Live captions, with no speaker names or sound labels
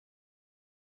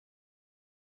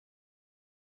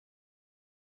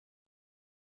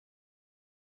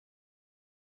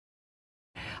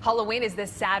Halloween is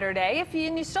this Saturday.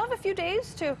 And you still have a few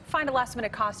days to find a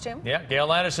last-minute costume. Yeah,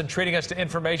 Gayle Anderson treating us to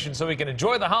information so we can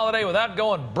enjoy the holiday without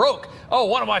going broke. Oh,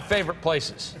 one of my favorite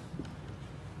places.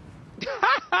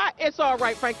 It's all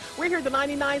right, Frank. We're here at the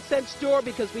 99-cent store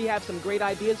because we have some great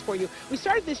ideas for you. We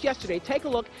started this yesterday. Take a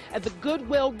look at the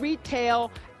Goodwill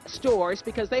retail stores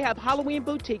because they have Halloween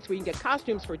boutiques where you can get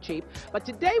costumes for cheap. But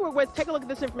today we're with, take a look at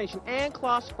this information, Ann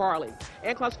Closs-Farley.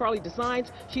 Ann Closs-Farley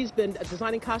designs. She's been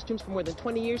designing costumes for more than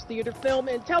 20 years, theater, film,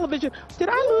 and television. Did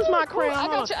I lose my crown?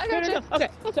 I got you. Okay,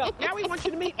 so now we want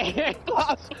you to meet Ann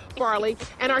Closs-Farley.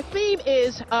 And our theme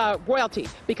is royalty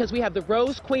because we have the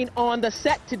Rose Queen on the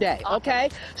set today, okay?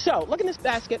 So look in this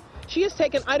basket. She has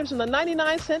taken items from the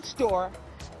 99-cent store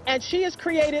and she has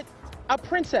created a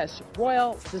princess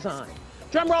royal design.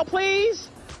 Drum roll, please.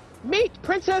 Meet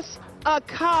Princess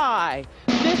Akai.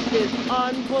 This is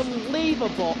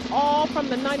unbelievable. All from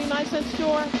the 99-cent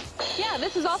store? Yeah,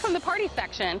 this is all from the party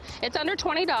section. It's under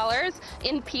 $20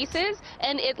 in pieces,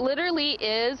 and it literally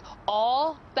is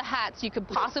all the hats you could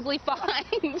possibly find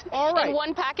in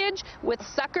one package with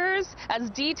suckers as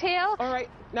detail. All right.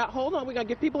 Now, hold on. We're going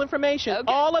to give people information.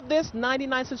 Okay. All of this,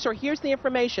 99-cent store. Here's the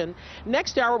information.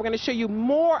 Next hour, we're going to show you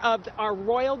more of our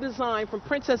royal design from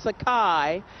Princess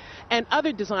Akai and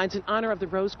other designs in honor of the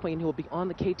Rose Queen, who will be on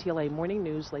the KTLA Morning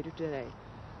News later today.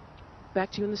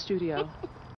 Back to you in the studio.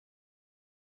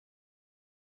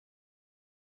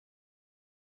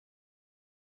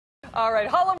 All right,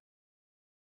 Halloween.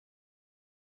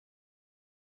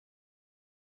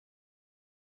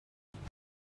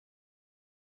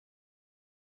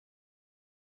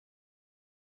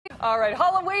 All right,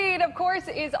 Halloween, of course,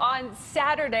 is on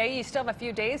Saturday. You still have a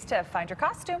few days to find your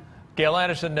costume. Gayle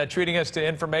Anderson treating us to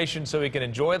information so we can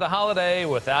enjoy the holiday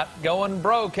without going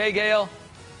broke. Hey, Gayle.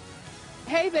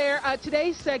 Hey there.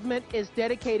 Today's segment is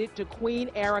dedicated to Queen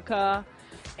Erica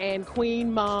and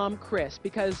Queen Mom Chris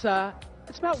because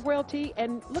it's about royalty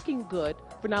and looking good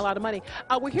for not a lot of money.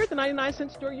 We're here at the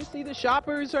 99-cent store. You see the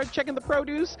shoppers are checking the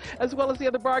produce as well as the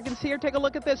other bargains here. Take a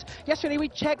look at this. Yesterday we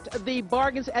checked the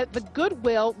bargains at the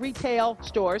Goodwill retail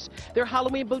stores. Their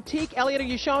Halloween boutique. Elliot, are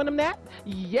you showing them that?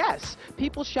 Yes.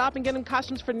 People shop and getting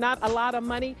costumes for not a lot of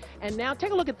money. And now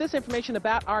take a look at this information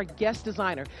about our guest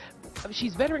designer.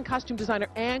 She's veteran costume designer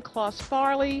Ann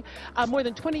Closs-Farley. More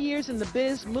than 20 years in the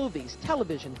biz, movies,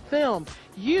 television, film.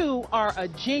 You are a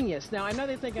genius. Now, I know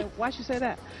they're thinking, why should you say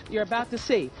that? You're about to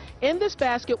see. In this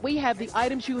basket, we have the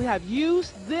items you have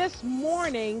used this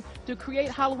morning to create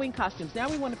Halloween costumes. Now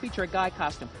we want to feature a guy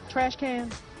costume. Trash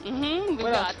can? We've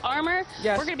got armor.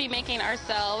 Yes. We're going to be making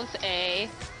ourselves a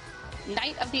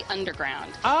Knight of the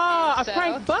Underground. A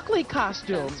Frank Buckley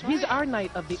costume. That's right. He's our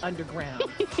Knight of the Underground.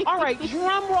 All right,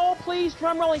 drum roll, please.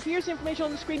 Drum roll. And here's information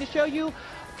on the screen to show you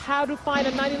how to find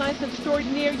a 99-cent store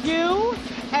near you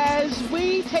as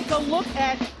we take a look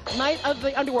at Knight of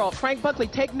the Underworld. Frank Buckley,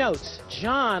 take notes.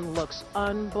 John looks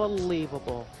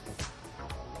unbelievable.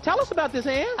 Tell us about this,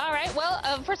 Ann. All right. Well,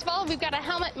 first of all, we've got a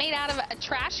helmet made out of a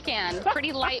trash can.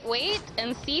 Pretty lightweight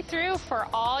and see-through for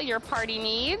all your party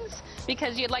needs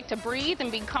because you'd like to breathe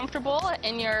and be comfortable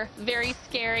in your very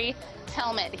scary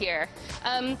helmet here.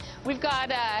 We've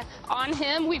got, on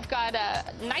him, we've got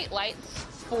night lights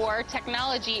for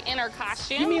technology in our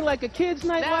costume. You mean like a kid's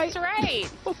night light? That's right.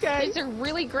 Okay. These are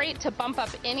really great to bump up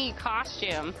any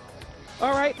costume.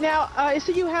 All right. Now, I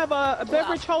see you have a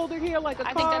beverage holder here, like a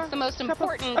car. I think that's the most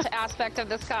important aspect of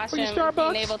this costume,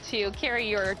 being able to carry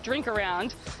your drink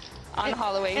around on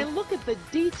Halloween. And look at the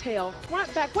detail,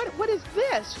 front, back. What is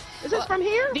this? Is this from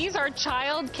here? These are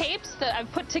child capes that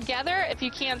I've put together. If you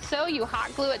can't sew, you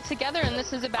hot glue it together, and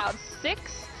this is about 6.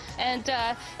 And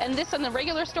this in the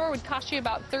regular store would cost you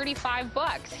about $35.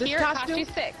 This Here costume? it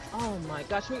costs you $6. Oh my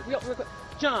gosh! Real quick.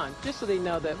 John, just so they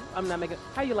know that I'm not making.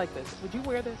 How you like this? Would you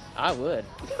wear this? I would.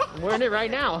 I'm wearing it right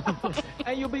now.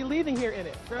 And you'll be leaving here in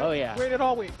it, right? Oh, yeah. Wearing it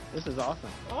all week. This is awesome.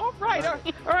 All right. All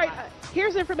right.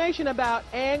 Here's information about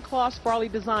Ann Closs-Farley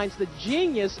Designs, the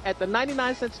genius at the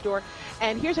 99-cent store.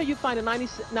 And here's how you find a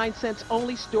 99-cents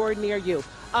only store near you.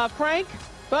 Frank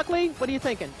Buckley, what are you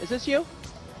thinking? Is this you?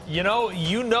 You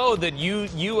know that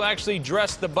you actually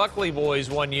dressed the Buckley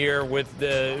boys one year with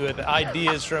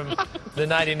ideas from the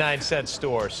 99-cent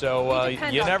store. So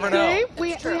you never know. See,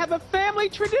 we have a family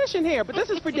tradition here, but this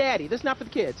is for Daddy. This is not for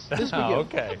the kids. This is for you.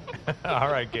 Okay.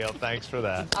 All right, Gayle. Thanks for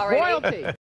that. All right. Royalty.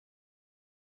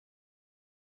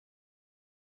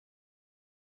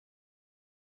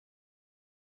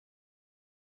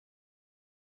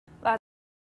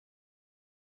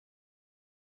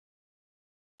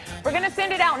 We're going to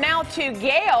send it out now to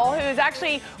Gayle, who's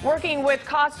actually working with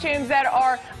costumes that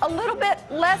are a little bit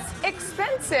less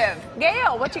expensive.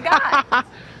 Gayle, what you got?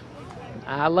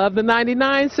 I love the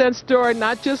 99-cent store,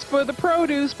 not just for the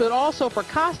produce, but also for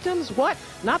costumes. What?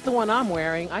 Not the one I'm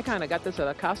wearing. I kind of got this at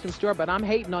a costume store, but I'm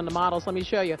hating on the models. Let me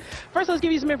show you. First, let's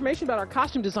give you some information about our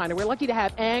costume designer. We're lucky to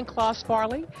have Ann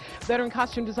Closs-Farley, veteran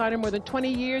costume designer, more than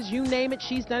 20 years. You name it,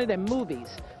 she's done it in movies,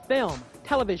 film,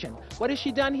 television. What has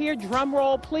she done here? Drum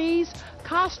roll, please.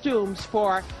 Costumes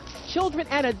for children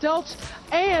and adults.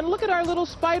 And look at our little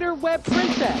spider web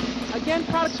princess. Again,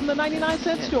 products from the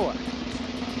 99-cent store.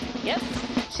 Yep.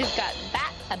 She's got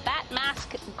a bat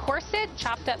mask corset,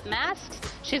 chopped up masks.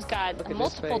 She's got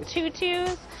multiple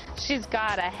tutus. She's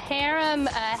got a harem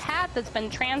hat that's been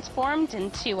transformed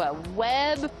into a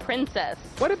web princess.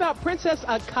 What about Princess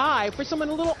Akai for someone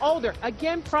a little older?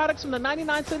 Again, products from the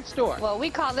 99-cent store. Well, we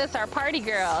call this our party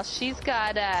girl. She's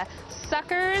got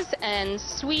suckers and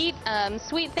sweet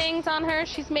things on her.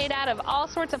 She's made out of all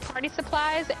sorts of party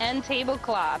supplies and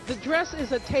tablecloth. The dress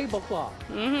is a tablecloth.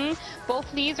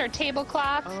 Both these are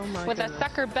tablecloths with a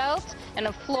sucker belt and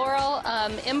a floral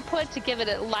input to give it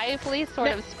a lively sort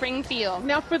of spring feel.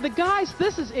 Now for the guys,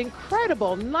 this is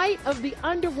incredible. Night of the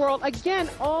Underworld. Again,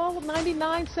 all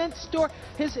 99-cent store.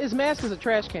 His mask is a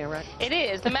trash can, right? It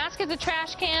is. The mask is a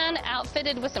trash can,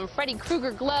 outfitted with some Freddy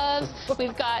Krueger gloves.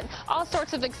 We've got all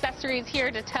sorts of accessories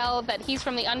here to tell that he's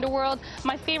from the underworld.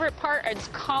 My favorite part is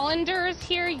colanders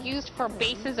here, used for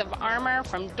bases of armor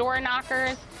from door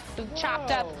knockers. We've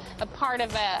chopped up a part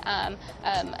of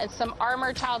some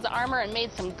armor, child's armor, and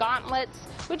made some gauntlets.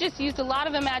 We just used a lot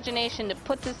of imagination to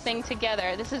put this thing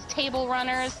together. This is table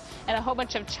runners and a whole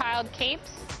bunch of child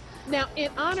capes. Now,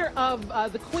 in honor of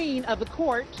the Queen of the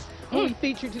Court, who we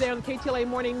featured today on the KTLA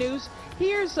Morning News,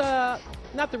 here's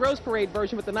not the Rose Parade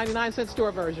version, but the 99-cent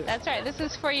store version. That's right. This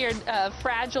is for your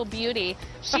fragile beauty.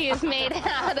 She is made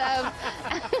out of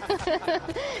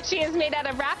she is made out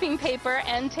of wrapping paper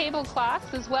and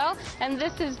tablecloths as well. And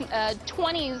this is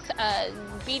 20s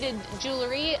beaded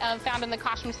jewelry found in the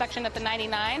costume section at the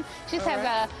 99. She just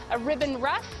has a ribbon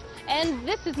ruff. And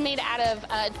this is made out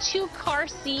of 2 car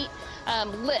seat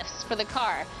lifts for the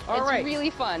car. It's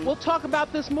really fun. We'll talk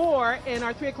about this more in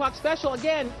our 3 o'clock special.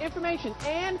 Again, information,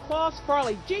 Ann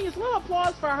Closs-Farley. Genius. Little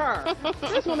applause for her.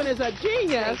 This woman is a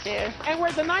genius. Thank you. And we're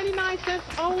at the 99-cent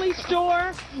only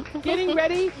store, getting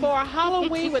ready for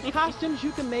Halloween with costumes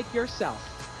you can make yourself.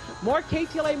 More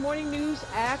KTLA Morning News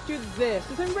after this.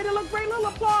 Does everybody look great? Little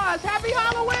applause. Happy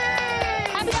Halloween!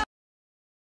 Happy Halloween!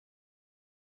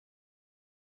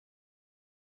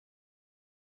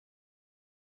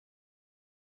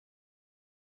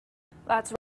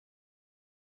 That's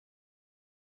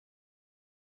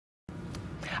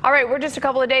all right, we're just a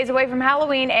couple of days away from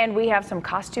Halloween, and we have some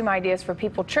costume ideas for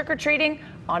people trick-or-treating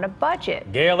on a budget.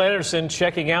 Gayle Anderson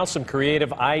checking out some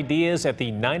creative ideas at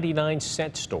the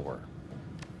 99-cent store.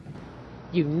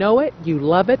 You know it, you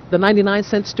love it. The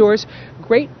 99-cent stores,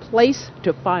 great place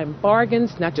to find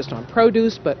bargains, not just on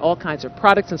produce, but all kinds of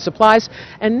products and supplies.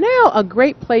 And now a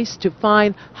great place to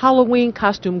find Halloween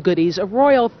costume goodies, a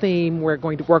royal theme we're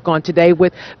going to work on today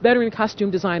with veteran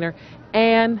costume designer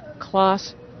Ann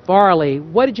Closs-Farley.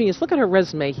 What a genius. Look at her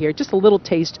resume here, just a little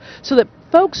taste so that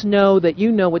folks know that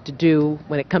you know what to do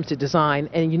when it comes to design,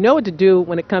 and you know what to do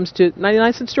when it comes to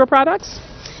 99-cent store products.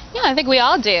 Yeah, I think we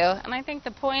all do. And I think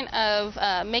the point of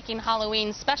making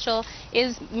Halloween special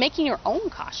is making your own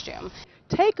costume.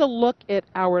 Take a look at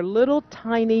our little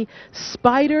tiny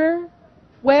spider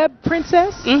web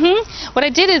princess. What I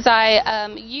did is I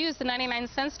used the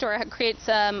 99-cent store to create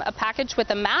a package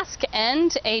with a mask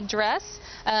and a dress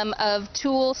of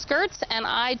tulle skirts, and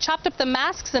I chopped up the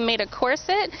masks and made a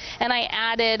corset, and I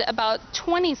added about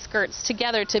 20 skirts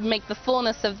together to make the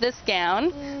fullness of this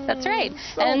gown. That's right.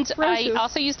 So and precious. I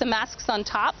also used the masks on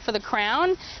top for the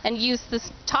crown, and used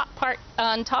this top part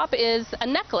on top is a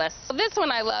necklace. This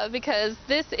one I love because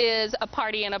this is a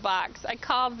party in a box. I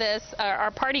call this our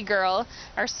party girl,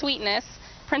 our Sweetness,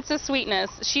 Princess Sweetness.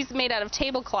 She's made out of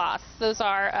tablecloths. Those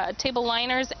are table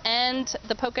liners, and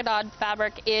the polka dot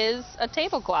fabric is a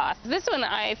tablecloth. This one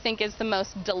I think is the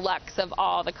most deluxe of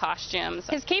all the costumes.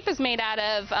 His cape is made out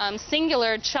of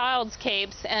singular child's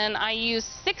capes, and I used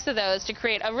 6 of those to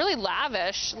create a really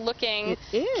lavish looking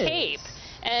cape.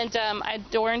 And I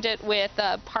adorned it with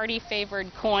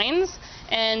party-favored coins,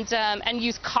 and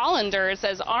used colanders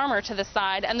as armor to the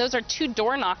side, and those are 2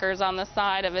 door knockers on the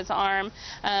side of his arm,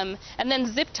 and then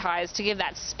zip ties to give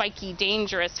that spiky,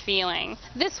 dangerous feeling.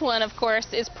 This one, of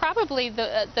course, is probably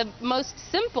the most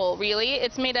simple, really.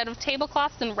 It's made out of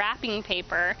tablecloths and wrapping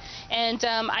paper, and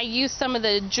I used some of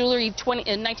the jewelry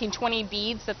 1920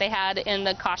 beads that they had in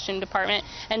the costume department,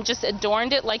 and just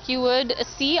adorned it like you would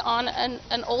see on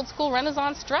an old-school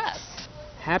Renaissance dress.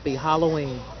 Happy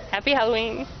Halloween. Happy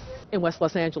Halloween. in West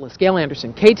Los Angeles. Gayle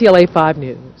Anderson, KTLA 5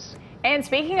 News. And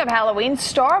speaking of Halloween,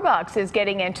 Starbucks is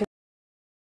getting into